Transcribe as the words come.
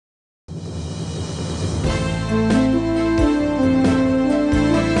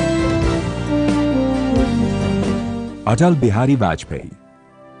AtalBihari Vajpayee,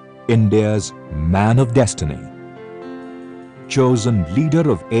 India's man of destiny, chosen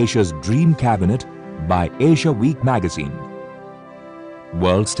leader of Asia's dream cabinet by Asia Week magazine,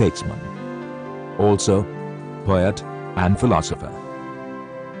 world statesman, also poet and philosopher,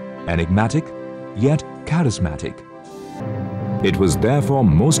 enigmatic yet charismatic. It was therefore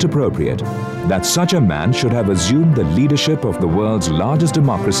most appropriate that such a man should have assumed the leadership of the world's largest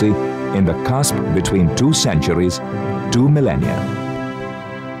democracy in the cusp between 2 centuries, 2 millennia.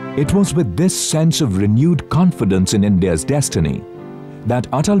 It was with this sense of renewed confidence in India's destiny that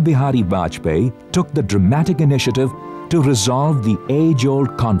AtalBihari Vajpayee took the dramatic initiative to resolve the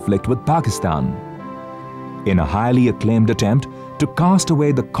age-old conflict with Pakistan. In a highly acclaimed attempt to cast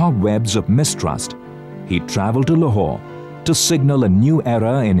away the cobwebs of mistrust, he travelled to Lahore to signal a new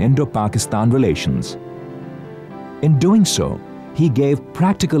era in Indo-Pakistan relations. In doing so, he gave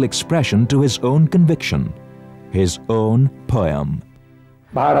practical expression to his own conviction, his own poem.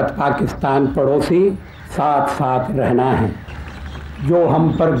 Bharat Pakistan पड़ोसी साथ साथ रहना है, जो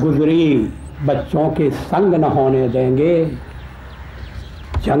हम पर गुजरी बच्चों के संग न होने देंगे,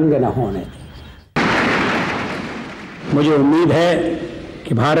 जंग न होने देंगे। मुझे उम्मीद है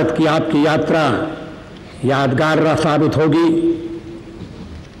कि भारत की आपकी यात्रा यादगार साबित होगी।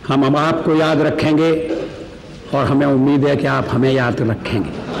 हम आपको याद रखेंगे और हमें उम्मीद है कि आप हमें याद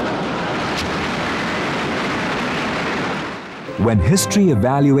रखेंगे। When history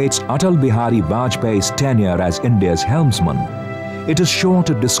evaluates AtalBihari Vajpayee's tenure as India's helmsman, it is sure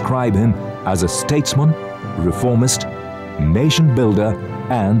to describe him as a statesman, reformist, nation builder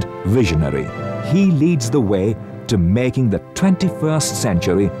and visionary. He leads the way to making the 21st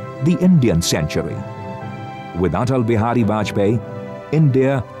century the Indian century. With AtalBihari Vajpayee,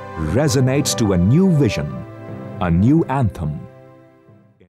 India resonates to a new vision, a new anthem.